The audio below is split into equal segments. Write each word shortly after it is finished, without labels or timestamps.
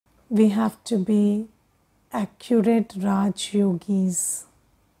we have to be accurate Raj yogis.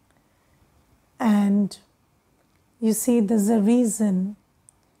 And you see, there's a reason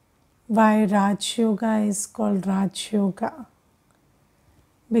why Raj Yoga is called Raj Yoga,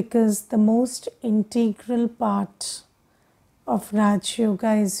 because the most integral part of Raj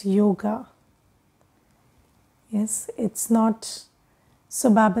Yoga is yoga. Yes, it's not. So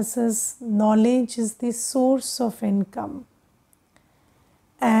Baba says knowledge is the source of income,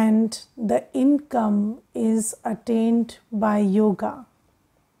 and the income is attained by yoga.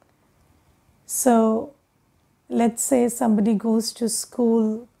 So let's say somebody goes to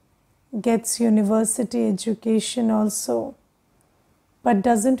school, gets university education also, but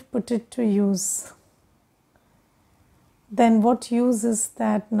doesn't put it to use. Then what use is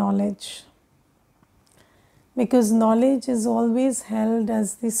that knowledge? Because knowledge is always held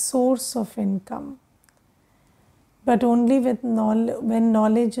as the source of income. But only when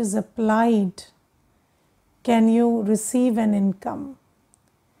knowledge is applied can you receive an income.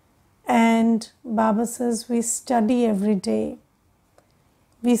 And Baba says we study every day.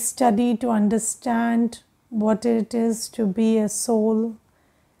 We study to understand what it is to be a soul.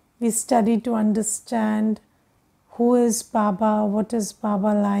 We study to understand who is Baba, what is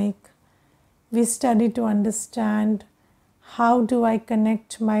Baba like. We study to understand how do I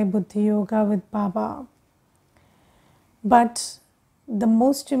connect my Buddhi Yoga with Baba. But the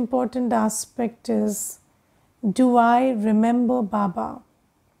most important aspect is, do I remember Baba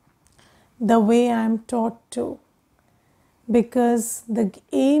the way I am taught to? Because the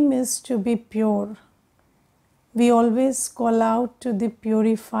aim is to be pure. We always call out to the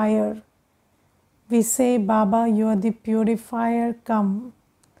purifier. We say, Baba, you are the purifier, come.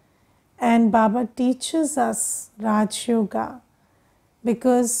 And Baba teaches us Raj Yoga,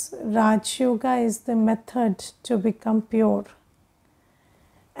 because Raj Yoga is the method to become pure.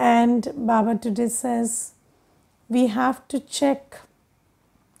 And Baba today says, we have to check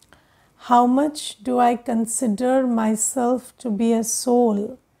how much do I consider myself to be a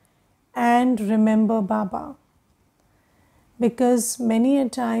soul and remember Baba. Because many a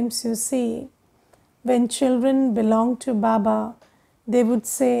times you see, when children belong to Baba, they would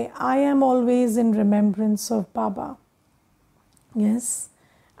say, I am always in remembrance of Baba. Yes,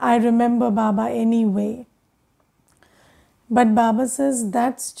 I remember Baba anyway. But Baba says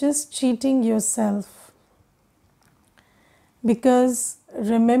that's just cheating yourself. Because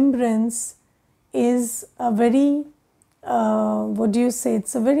remembrance is a very,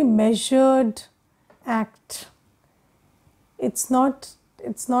 it's a very measured act. It's not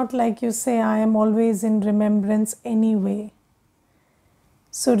like you say, I am always in remembrance anyway.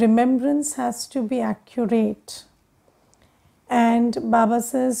 So remembrance has to be accurate. And Baba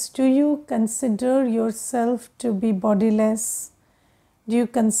says, do you consider yourself to be bodiless? Do you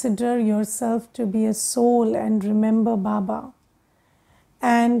consider yourself to be a soul and remember Baba?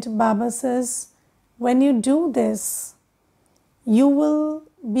 And Baba says, when you do this, you will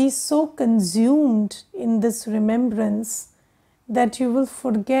be so consumed in this remembrance that you will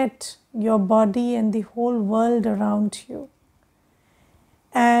forget your body and the whole world around you.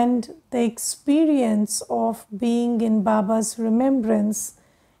 And the experience of being in Baba's remembrance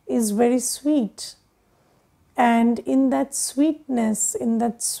is very sweet. And in that sweetness, in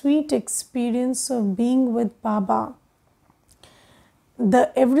that sweet experience of being with Baba,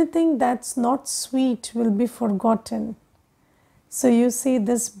 everything that's not sweet will be forgotten. So you see,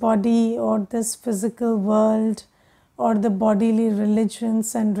 this body or this physical world or the bodily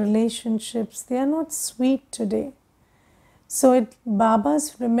religions and relationships, they are not sweet today. So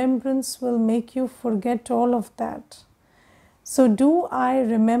Baba's remembrance will make you forget all of that. So do I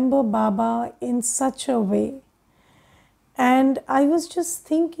remember Baba in such a way? And I was just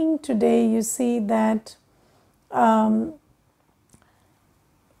thinking today, you see, that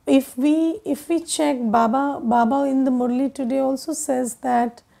if we check Baba in the Murli today also says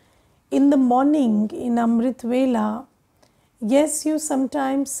that in the morning in Amrit Vela, yes, you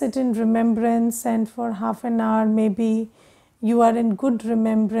sometimes sit in remembrance, and for half an hour maybe you are in good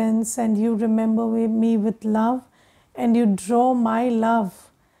remembrance and you remember me with love and you draw my love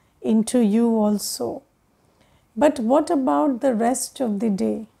into you also. But what about the rest of the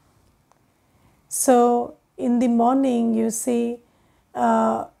day? So in the morning, you see,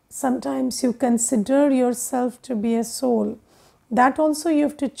 sometimes you consider yourself to be a soul. That also you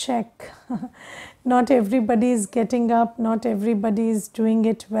have to check. Not everybody is getting up, not everybody is doing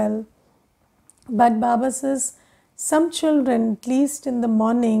it well. But Baba says, some children, at least in the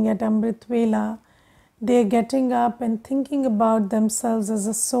morning at Amrit Vela, they are getting up and thinking about themselves as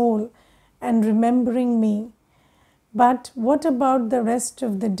a soul and remembering me. But what about the rest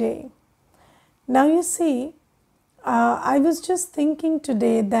of the day? Now you see, I was just thinking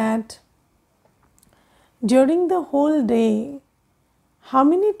today that during the whole day, how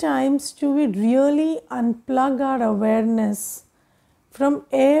many times do we really unplug our awareness from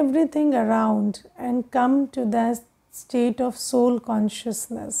everything around and come to that state of soul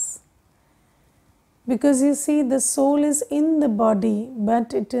consciousness? Because you see, the soul is in the body,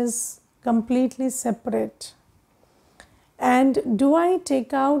 but it is completely separate. And do I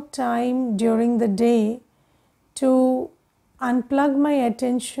take out time during the day to unplug my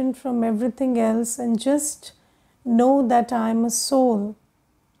attention from everything else and just know that I am a soul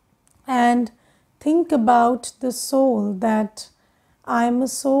and think about the soul, that I am a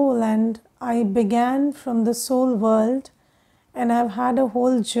soul and I began from the soul world and I've had a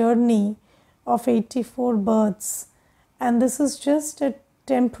whole journey of 84 births, and this is just a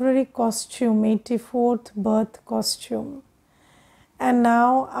temporary costume, 84th birth costume, and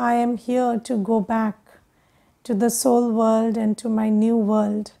now I am here to go back to the soul world and to my new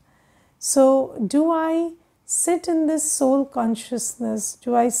world. So do I sit in this soul consciousness?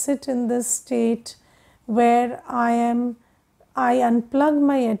 Do I sit in this state where I unplug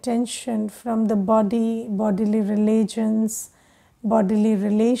my attention from the body, bodily religions, bodily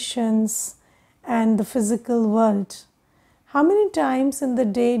relations, and the physical world? How many times in the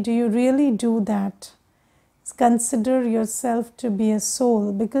day do you really do that? Consider yourself to be a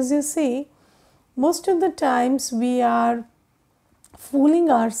soul, because you see, most of the times we are fooling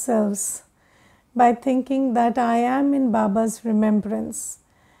ourselves by thinking that I am in Baba's remembrance.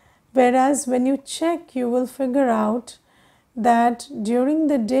 Whereas when you check, you will figure out that during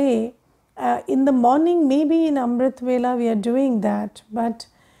the day, in the morning, maybe in Amrit Vela we are doing that, but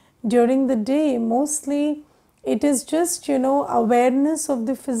during the day, mostly it is just, awareness of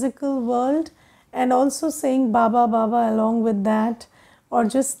the physical world and also saying Baba, Baba along with that, or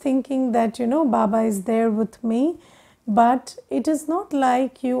just thinking that, Baba is there with me. But it is not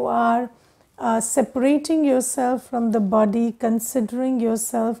like you are separating yourself from the body, considering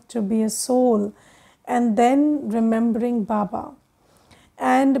yourself to be a soul, and then remembering Baba.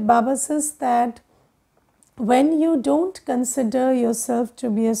 And Baba says that when you don't consider yourself to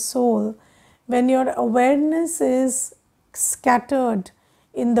be a soul, when your awareness is scattered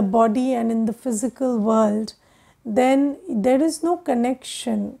in the body and in the physical world, then there is no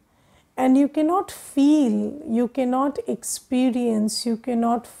connection, and you cannot feel, you cannot experience, you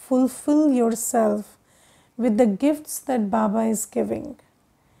cannot fulfill yourself with the gifts that Baba is giving.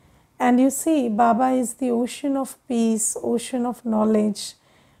 And you see, Baba is the ocean of peace, ocean of knowledge,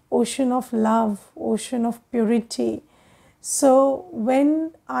 ocean of love, ocean of purity. So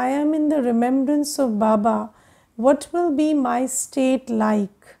when I am in the remembrance of Baba, what will be my state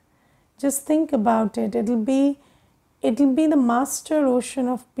like? Just think about it. It'll be the master ocean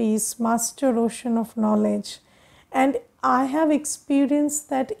of peace, master ocean of knowledge. And I have experienced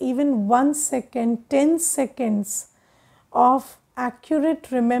that even 1 second, 10 seconds of accurate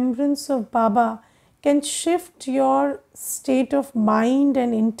remembrance of Baba can shift your state of mind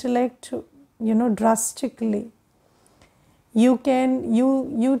and intellect, drastically. You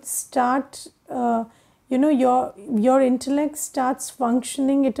start, your intellect starts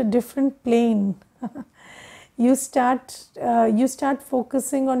functioning at a different plane. You start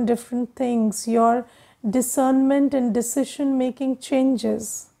focusing on different things. Your discernment and decision making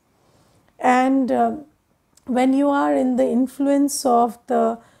changes. And when you are in the influence of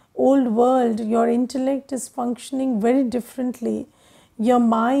the old world, your intellect is functioning very differently. Your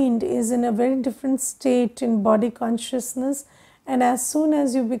mind is in a very different state in body consciousness. And as soon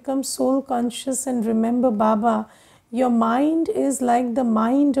as you become soul conscious and remember Baba, your mind is like the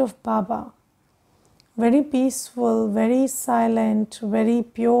mind of Baba. Very peaceful, very silent, very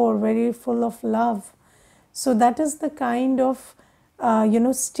pure, very full of love. So that is the kind of,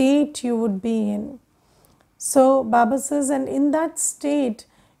 state you would be in. So Baba says, and in that state,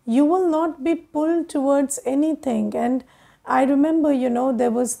 you will not be pulled towards anything. And I remember,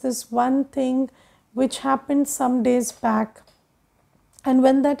 there was this one thing which happened some days back. And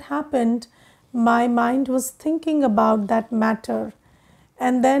when that happened, my mind was thinking about that matter.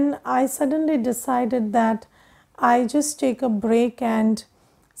 And then I suddenly decided that I just take a break and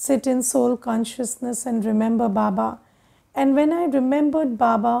sit in soul consciousness and remember Baba. And when I remembered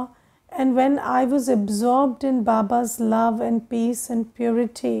Baba, and when I was absorbed in Baba's love and peace and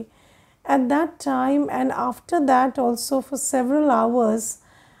purity, at that time and after that also for several hours,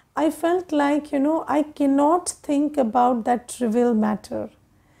 I felt like, I cannot think about that trivial matter,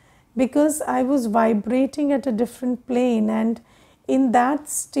 because I was vibrating at a different plane. And in that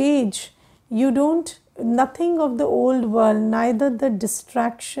stage, you don't nothing of the old world, neither the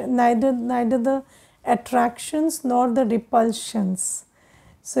distraction, neither the attractions nor the repulsions.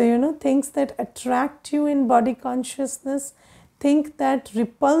 So, things that attract you in body consciousness, things that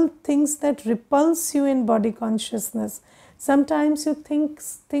repulse you in body consciousness. Sometimes you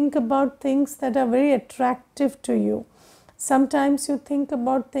think about things that are very attractive to you. Sometimes you think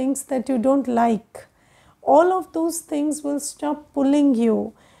about things that you don't like. All of those things will stop pulling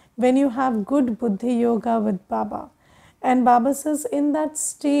you when you have good Buddhi Yoga with Baba. And Baba says, in that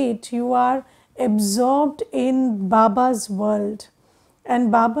state, you are absorbed in Baba's world.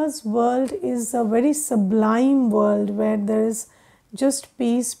 And Baba's world is a very sublime world where there is just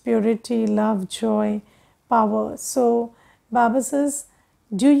peace, purity, love, joy, power. So Baba says,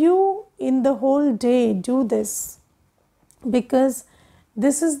 do you in the whole day do this? Because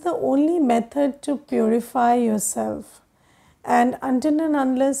this is the only method to purify yourself. And until and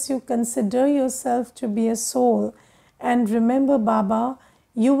unless you consider yourself to be a soul and remember Baba,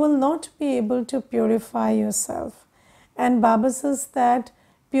 you will not be able to purify yourself. And Baba says that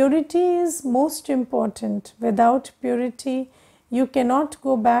purity is most important. Without purity, you cannot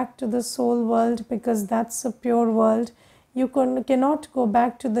go back to the soul world because that's a pure world. You cannot go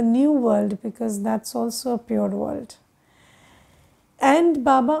back to the new world because that's also a pure world. And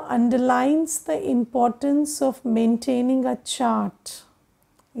Baba underlines the importance of maintaining a chart.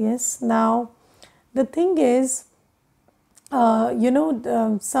 Yes, now the thing is,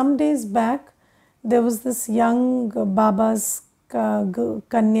 some days back, there was this young Baba's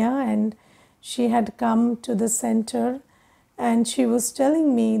Kanya, and she had come to the center and she was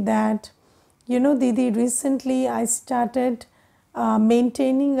telling me that, Didi, recently I started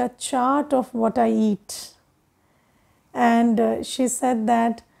maintaining a chart of what I eat. And she said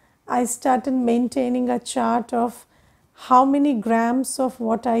that I started maintaining a chart of how many grams of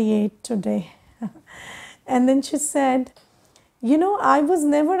what I ate today. And then she said, I was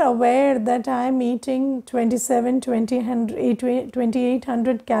never aware that I am eating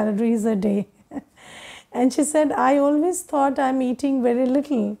 2800 calories a day. And she said, I always thought I'm eating very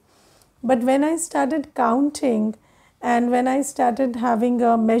little. But when I started counting and when I started having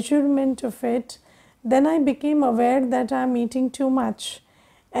a measurement of it, then I became aware that I'm eating too much.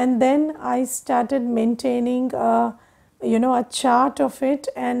 And then I started maintaining a chart of it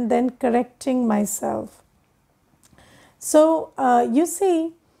and then correcting myself. So, you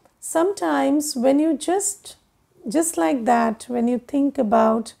see, sometimes when you just like that, when you think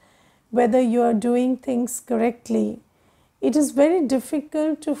about whether you are doing things correctly, it is very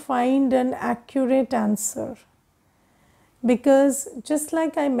difficult to find an accurate answer. Because just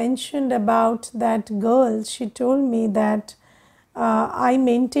like I mentioned about that girl, she told me that I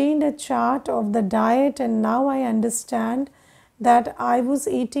maintained a chart of the diet and now I understand that I was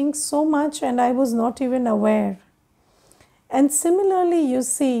eating so much and I was not even aware. And similarly, you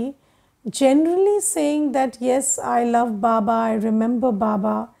see, generally saying that yes, I love Baba, I remember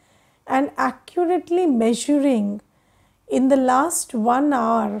Baba, and accurately measuring in the last 1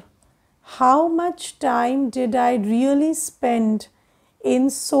 hour, how much time did I really spend in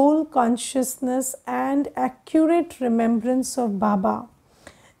soul consciousness and accurate remembrance of Baba?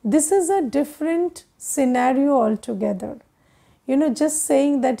 This is a different scenario altogether. Just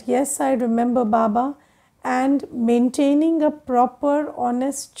saying that yes, I remember Baba and maintaining a proper,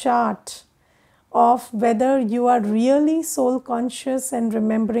 honest chart of whether you are really soul conscious and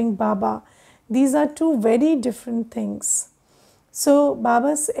remembering Baba. These are two very different things. So,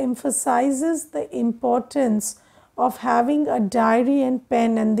 Baba emphasizes the importance of having a diary and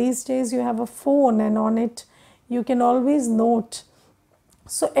pen, and these days you have a phone and on it you can always note.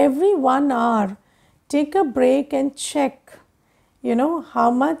 So, every 1 hour, take a break and check, how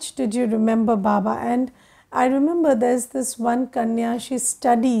much did you remember Baba? And I remember there's this one Kanya, she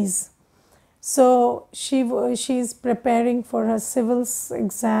studies. So, she's preparing for her civils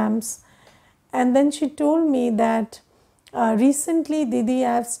exams, and then she told me that recently, Didi,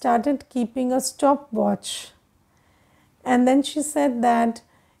 I have started keeping a stopwatch. And then she said that,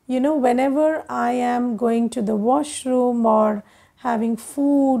 whenever I am going to the washroom or having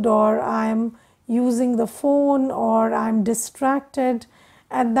food or I am using the phone or I am distracted,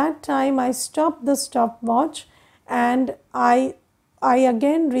 at that time I stop the stopwatch and I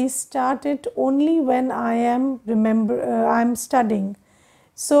again restart it only when I am studying.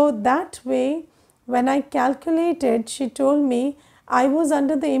 So that way, when I calculated, she told me I was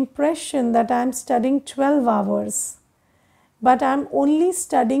under the impression that I am studying 12 hours, but I am only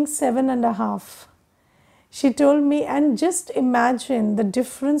studying 7.5. She told me, and just imagine the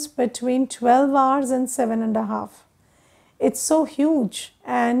difference between 12 hours and 7.5. It's so huge.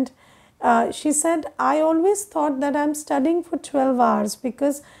 And She said, I always thought that I'm studying for 12 hours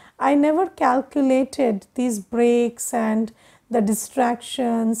because I never calculated these breaks and the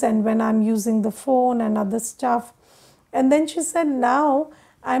distractions and when I'm using the phone and other stuff. And then she said, now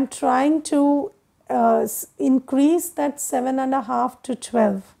I'm trying to increase that 7.5 to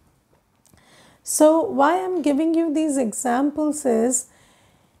 12. So, why I'm giving you these examples is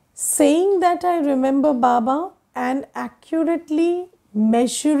saying that I remember Baba and accurately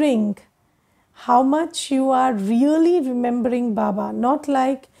measuring how much you are really remembering Baba. Not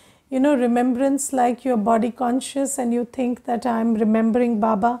like, remembrance like you're body conscious and you think that I'm remembering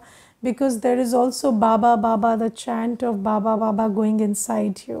Baba, because there is also Baba, Baba, the chant of Baba, Baba going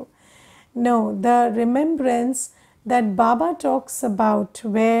inside you. No, the remembrance that Baba talks about,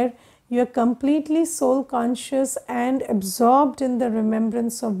 where you are completely soul conscious and absorbed in the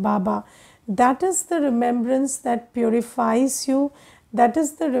remembrance of Baba, that is the remembrance that purifies you. That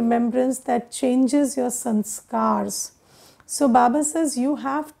is the remembrance that changes your sanskars. So Baba says you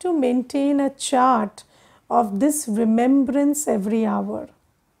have to maintain a chart of this remembrance every hour.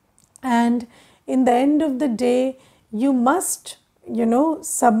 And in the end of the day, you must,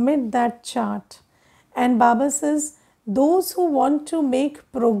 submit that chart. And Baba says, those who want to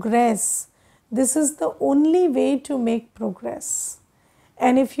make progress, this is the only way to make progress.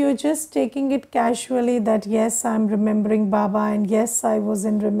 And if you're just taking it casually that yes, I'm remembering Baba and yes, I was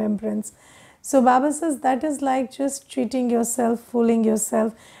in remembrance. So Baba says that is like just cheating yourself, fooling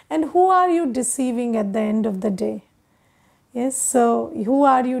yourself. And who are you deceiving at the end of the day? Yes, so who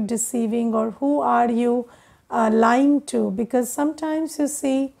are you deceiving or who are you lying to? Because sometimes you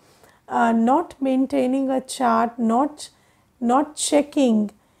see, not maintaining a chart, not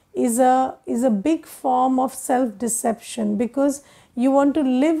checking is a big form of self-deception, because you want to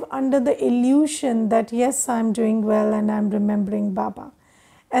live under the illusion that yes, I'm doing well and I'm remembering Baba.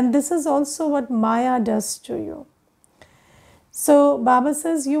 And this is also what Maya does to you. So Baba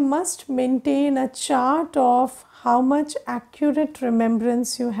says you must maintain a chart of how much accurate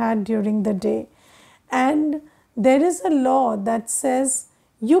remembrance you had during the day. And there is a law that says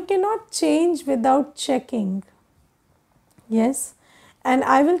you cannot change without checking. Yes. And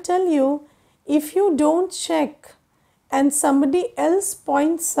I will tell you, if you don't check and somebody else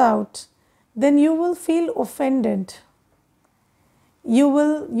points out, then you will feel offended. You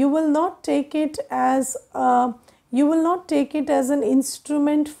will not take it as an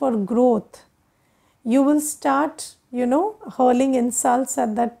instrument for growth. You will start, hurling insults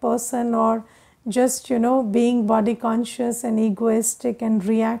at that person, or just, being body conscious and egoistic and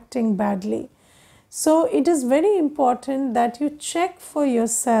reacting badly. So it is very important that you check for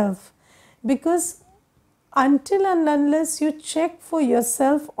yourself, because until and unless you check for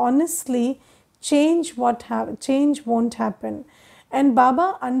yourself honestly, change won't happen. And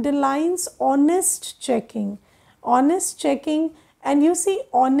Baba underlines honest checking. And you see,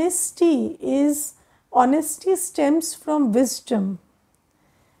 honesty stems from wisdom.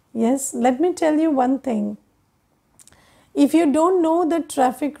 Yes, let me tell you one thing. If you don't know the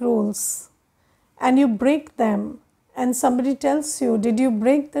traffic rules and you break them, and somebody tells you, did you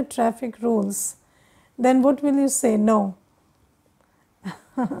break the traffic rules? Then what will you say? No.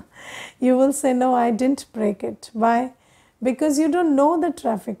 You will say, no, I didn't break it. Why? Because you don't know the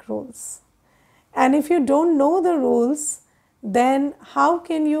traffic rules. And if you don't know the rules, then how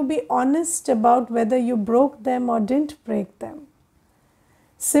can you be honest about whether you broke them or didn't break them?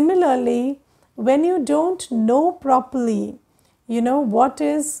 Similarly, when you don't know properly, what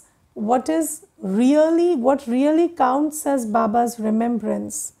really counts as Baba's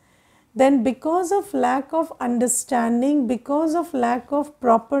remembrance, then because of lack of understanding, because of lack of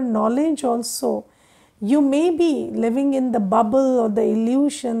proper knowledge also, you may be living in the bubble or the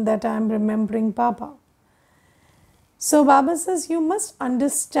illusion that I am remembering Baba. So Baba says you must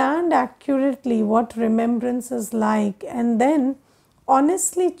understand accurately what remembrance is like, and then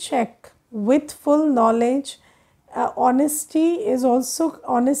honestly check with full knowledge. Honesty is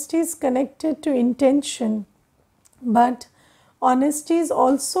connected to intention, but honesty is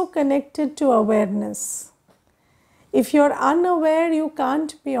also connected to awareness. If you're unaware, you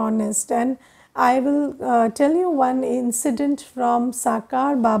can't be honest. And I will tell you one incident from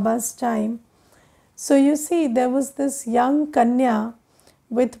Sakar Baba's time. So you see, there was this young Kanya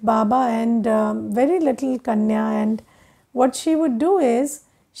with Baba, and very little Kanya, and what she would do is,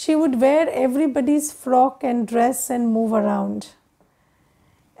 she would wear everybody's frock and dress and move around.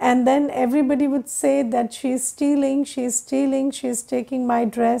 And then everybody would say that she is stealing, she is taking my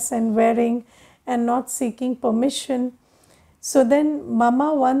dress and wearing and not seeking permission. So then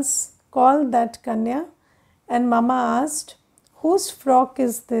Mama once called that Kanya, and Mama asked, whose frock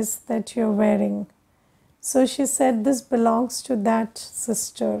is this that you're wearing? So she said, this belongs to that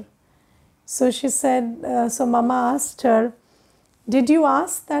sister. So she said, so Mama asked her, did you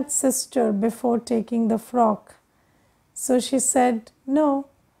ask that sister before taking the frock? So she said, no.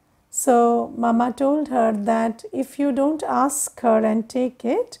 So Mama told her that if you don't ask her and take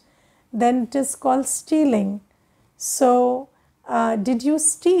it, then it is called stealing. So did you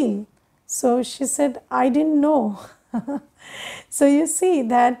steal? So she said, I didn't know. So you see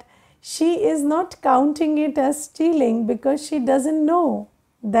that she is not counting it as stealing because she doesn't know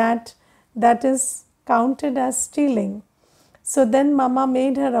that that is counted as stealing. So then Mama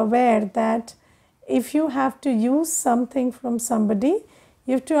made her aware that if you have to use something from somebody,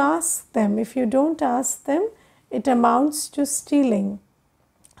 you have to ask them. If you don't ask them, it amounts to stealing.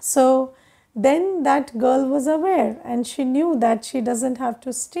 So then that girl was aware and she knew that she doesn't have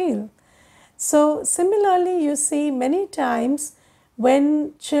to steal. So similarly, you see many times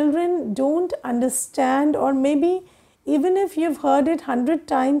when children don't understand, or maybe even if you've heard it 100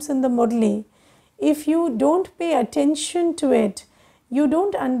 times in the Murli, if you don't pay attention to it, you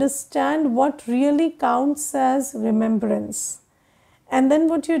don't understand what really counts as remembrance. And then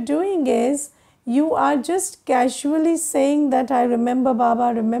what you're doing is, you are just casually saying that I remember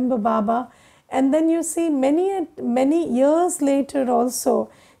Baba, and then you see many years later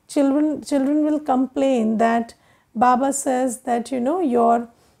also, children will complain that Baba says that your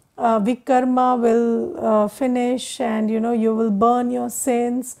Vikarma will finish, and you will burn your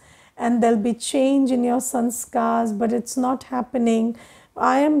sins, and there'll be change in your sanskars, but it's not happening.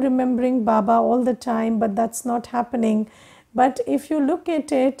 I am remembering Baba all the time, but that's not happening. But if you look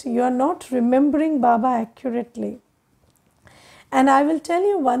at it, you are not remembering Baba accurately. And I will tell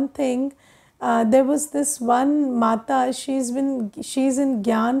you one thing. There was this one Mata, she's in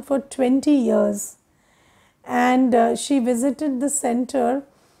Gyan for 20 years. And she visited the center,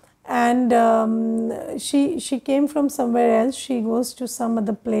 and she came from somewhere else. She goes to some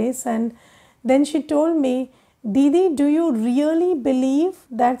other place, and then she told me, Didi, do you really believe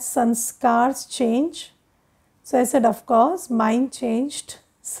that sanskars change? So I said, of course, mine changed.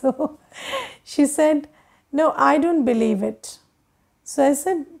 So she said, no, I don't believe it. So I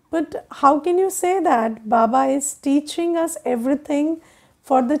said, but how can you say that? Baba is teaching us everything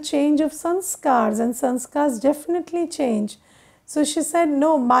for the change of sanskars, and sanskars definitely change. So she said,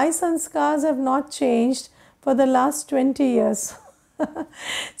 no, my sanskars have not changed for the last 20 years.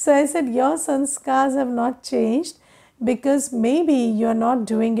 So I said, your sanskars have not changed because maybe you're not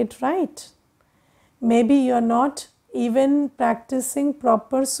doing it right. Maybe you're not even practicing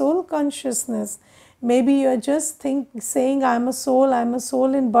proper soul consciousness. Maybe you're just saying, I'm a soul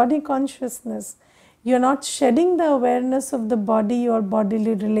in body consciousness. You're not shedding the awareness of the body or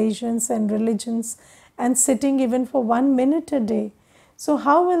bodily relations and religions and sitting even for 1 minute a day. So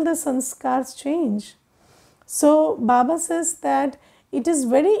how will the sanskars change? So Baba says that it is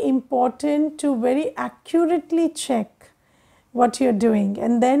very important to very accurately check what you're doing.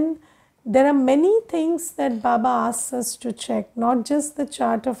 And then there are many things that Baba asks us to check, not just the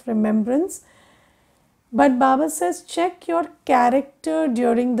chart of remembrance, but Baba says check your character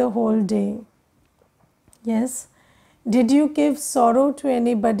during the whole day. Yes. Did you give sorrow to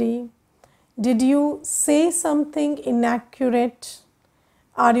anybody? Did you say something inaccurate?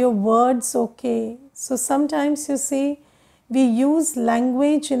 Are your words okay? So sometimes you see, we use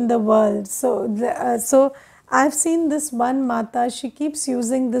language in the world. So I've seen this one Mata, she keeps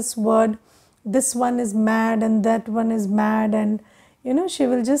using this word, this one is mad and that one is mad, and she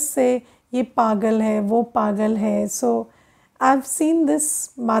will just say, ye pagal hai, wo pagal hai. So I've seen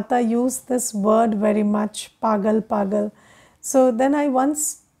this Mata use this word very much, pagal. So then I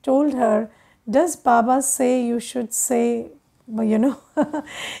once told her, does Baba say you should say,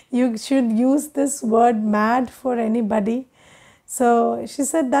 you should use this word mad for anybody? So she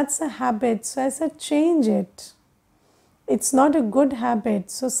said, that's a habit. So I said, change it. It's not a good habit.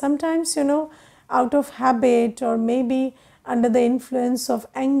 So sometimes, out of habit, or maybe under the influence of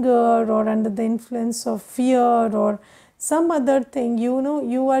anger, or under the influence of fear, or some other thing,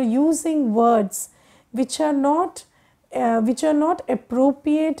 you are using words which are not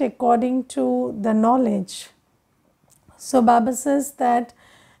appropriate according to the knowledge. So Baba says that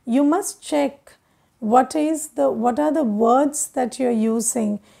you must check what are the words that you're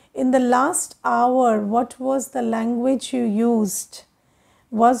using. In the last hour, what was the language you used?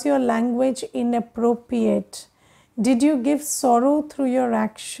 Was your language inappropriate? Did you give sorrow through your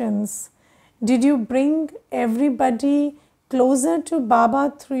actions? Did you bring everybody closer to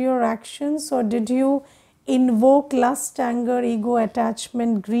Baba through your actions, or did you invoke lust, anger, ego,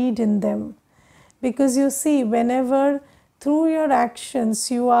 attachment, greed in them? Because you see, whenever through your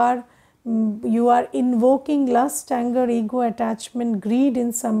actions you are invoking lust, anger, ego, attachment, greed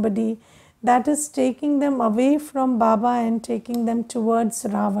in somebody, that is taking them away from Baba and taking them towards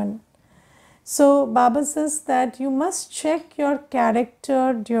Ravan. So Baba says that you must check your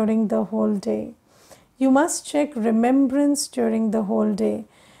character during the whole day. You must check remembrance during the whole day.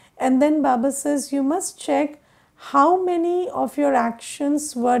 And then Baba says you must check how many of your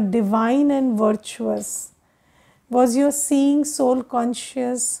actions were divine and virtuous. Was your seeing soul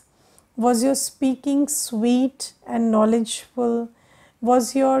conscious? Was your speaking sweet and knowledgeful?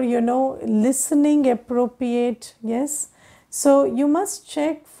 Was your, listening appropriate? Yes. So you must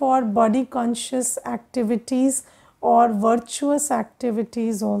check for body conscious activities or virtuous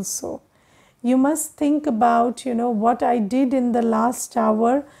activities also. You must think about, what I did in the last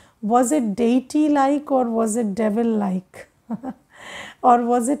hour. Was it deity like or was it devil like? Or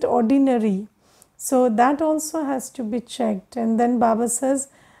was it ordinary? So that also has to be checked. And then Baba says,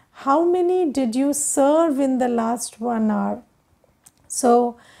 how many did you serve in the last 1 hour?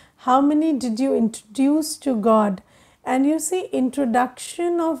 So how many did you introduce to God? And you see,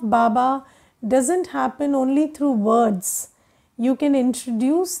 introduction of Baba doesn't happen only through words. You can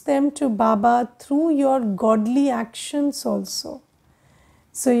introduce them to Baba through your godly actions also.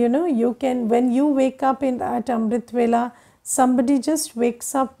 So, you can, when you wake up at Amrit Vela, somebody just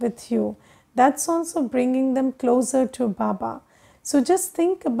wakes up with you. That's also bringing them closer to Baba. So just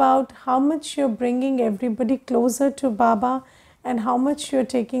think about how much you're bringing everybody closer to Baba and how much you're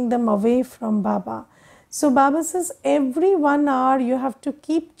taking them away from Baba. So Baba says every 1 hour you have to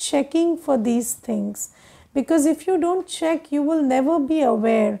keep checking for these things. Because if you don't check, you will never be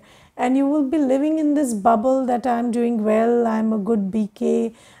aware. And you will be living in this bubble that I'm doing well, I'm a good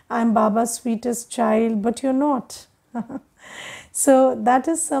BK, I'm Baba's sweetest child, but you're not. So that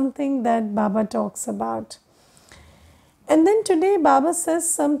is something that Baba talks about. And then today Baba says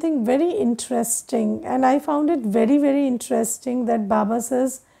something very interesting, and I found it very, very interesting that Baba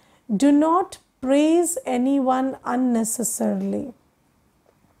says, do not praise anyone unnecessarily.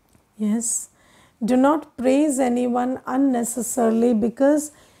 Yes, do not praise anyone unnecessarily,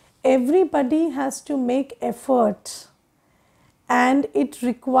 because everybody has to make effort, and it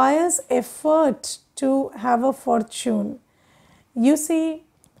requires effort to have a fortune. You see,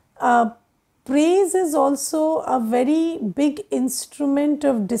 praise is also a very big instrument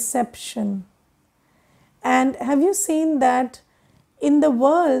of deception. And have you seen that in the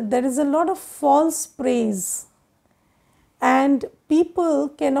world there is a lot of false praise, and people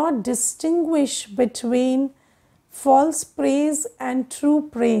cannot distinguish between false praise and true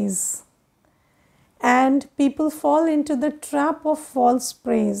praise, and people fall into the trap of false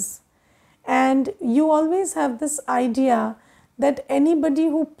praise. And you always have this idea that anybody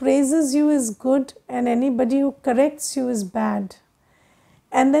who praises you is good and anybody who corrects you is bad.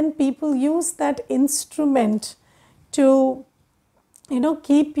 And then people use that instrument to,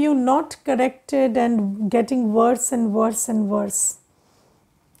 keep you not corrected and getting worse and worse and worse.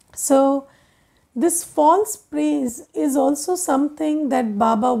 So this false praise is also something that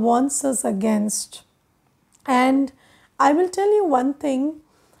Baba warns us against. And I will tell you one thing.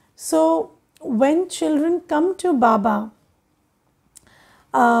 So when children come to Baba,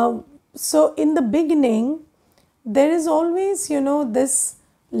 so in the beginning, there is always, this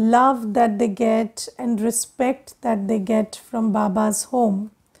love that they get and respect that they get from Baba's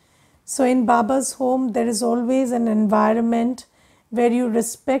home. So in Baba's home, there is always an environment where you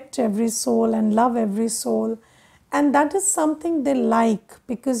respect every soul and love every soul. And that is something they like,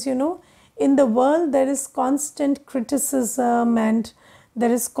 because, in the world there is constant criticism and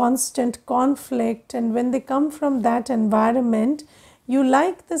there is constant conflict. And when they come from that environment, you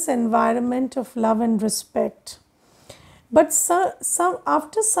like this environment of love and respect. But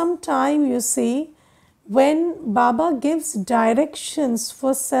after some time, you see, when Baba gives directions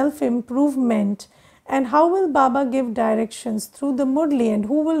for self-improvement, and how will Baba give directions? Through the Murli. And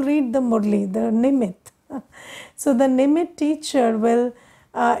who will read the Murli? The Nimit. So the Nimit teacher will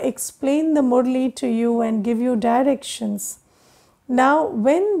explain the Murli to you and give you directions. Now,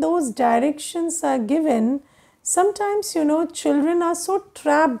 when those directions are given, sometimes, children are so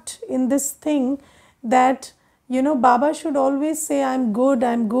trapped in this thing that, Baba should always say, I'm good,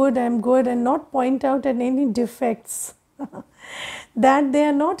 I'm good, I'm good, and not point out at any defects. That they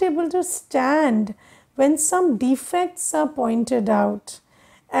are not able to stand when some defects are pointed out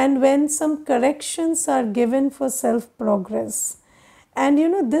and when some corrections are given for self-progress.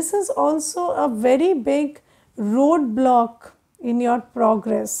 And, this is also a very big roadblock in your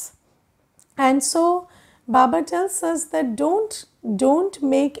progress. And so Baba tells us that don't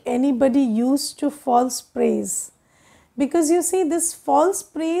make anybody used to false praise, Because you see, this false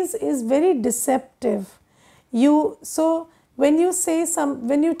praise is very deceptive. So when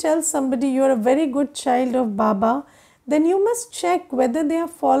you tell somebody you are a very good child of Baba, then you must check whether they are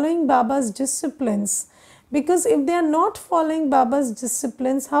following Baba's disciplines. Because if they are not following Baba's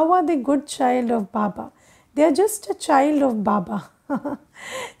disciplines, how are they good child of Baba? They are just a child of Baba.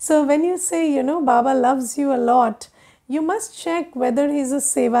 So when you say, Baba loves you a lot, you must check whether he's a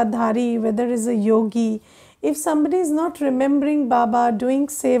sevadhari, whether he's a yogi. If somebody is not remembering Baba, doing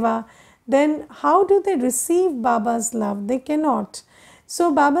seva, then how do they receive Baba's love? They cannot.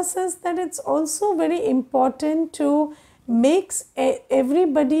 So Baba says that it's also very important to make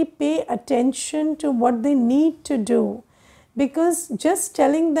everybody pay attention to what they need to do. Because just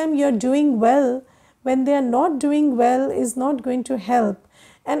telling them you're doing well when they are not doing well is not going to help.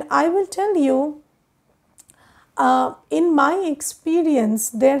 And I will tell you, in my experience,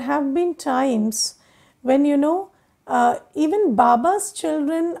 there have been times when, even Baba's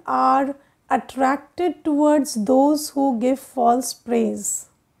children are attracted towards those who give false praise.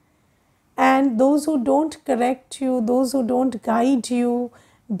 And those who don't correct you, those who don't guide you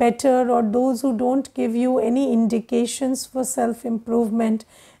better, or those who don't give you any indications for self-improvement,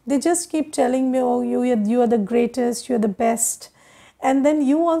 they just keep telling me, oh, you are the greatest, you are the best. And then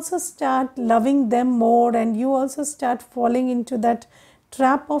you also start loving them more, and you also start falling into that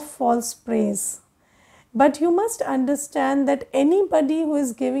trap of false praise. But you must understand that anybody who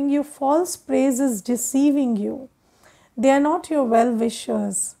is giving you false praise is deceiving you. They are not your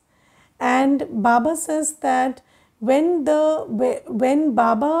well-wishers. And Baba says that when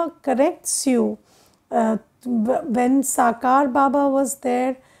Baba corrects you, when Sakar Baba was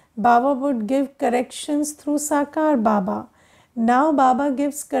there, Baba would give corrections through Sakar Baba. Now Baba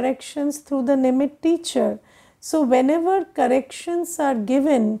gives corrections through the Nimit teacher. So whenever corrections are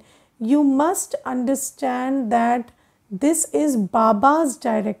given, you must understand that this is Baba's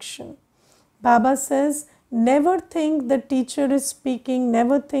direction. Baba says, never think the teacher is speaking,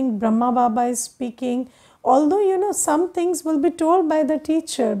 never think Brahma Baba is speaking. Although, some things will be told by the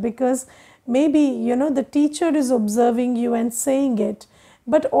teacher, because maybe, the teacher is observing you and saying it.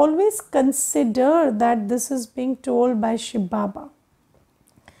 But always consider that this is being told by Shiv Baba.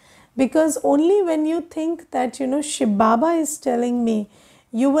 Because only when you think that, Shiv Baba is telling me,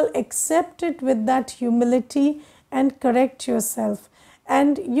 you will accept it with that humility and correct yourself.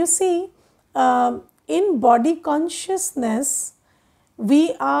 And you see, in body consciousness,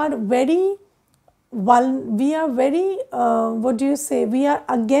 we are very, we are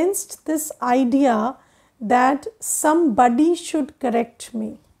against this idea that somebody should correct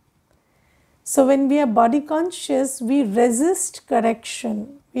me. So when we are body conscious, we resist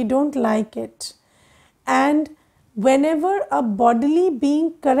correction. We don't like it. And whenever a bodily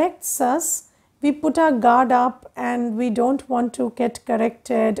being corrects us, we put our guard up and we don't want to get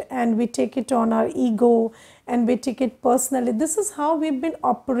corrected, and we take it on our ego and we take it personally. This is how we've been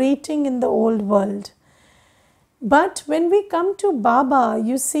operating in the old world. But when we come to Baba,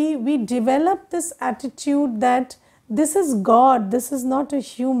 you see, we develop this attitude that this is God, this is not a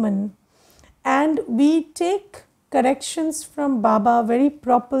human. And we take corrections from Baba very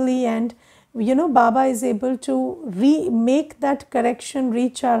properly, and Baba is able to make that correction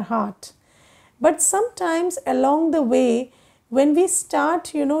reach our heart. But sometimes along the way, when we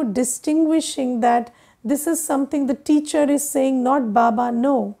start, distinguishing that this is something the teacher is saying, not Baba,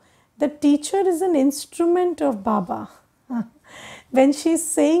 no. The teacher is an instrument of Baba. When she is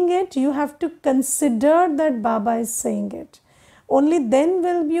saying it, you have to consider that Baba is saying it. Only then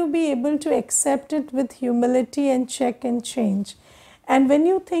will you be able to accept it with humility and check and change. And when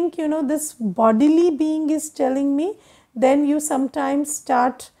you think, this bodily being is telling me, then you sometimes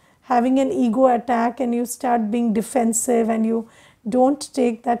start having an ego attack and you start being defensive and you don't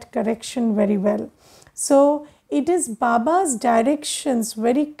take that correction very well. So it is Baba's directions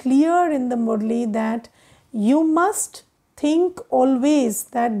very clear in the Murli that you must think always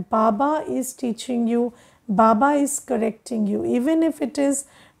that Baba is teaching you, Baba is correcting you. Even if it is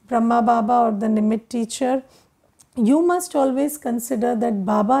Brahma Baba or the Nimit teacher, you must always consider that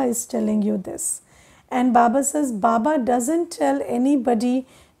Baba is telling you this. And Baba says Baba doesn't tell anybody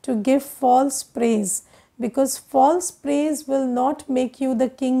to give false praise, because false praise will not make you the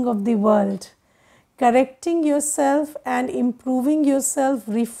king of the world. Correcting yourself and improving yourself,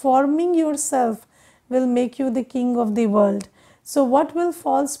 reforming yourself will make you the king of the world. So what will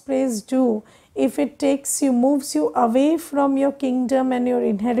false praise do? If it moves you away from your kingdom and your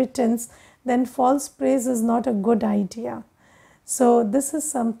inheritance, then false praise is not a good idea. So this is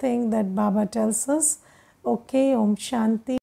something that Baba tells us. Okay, Om Shanti.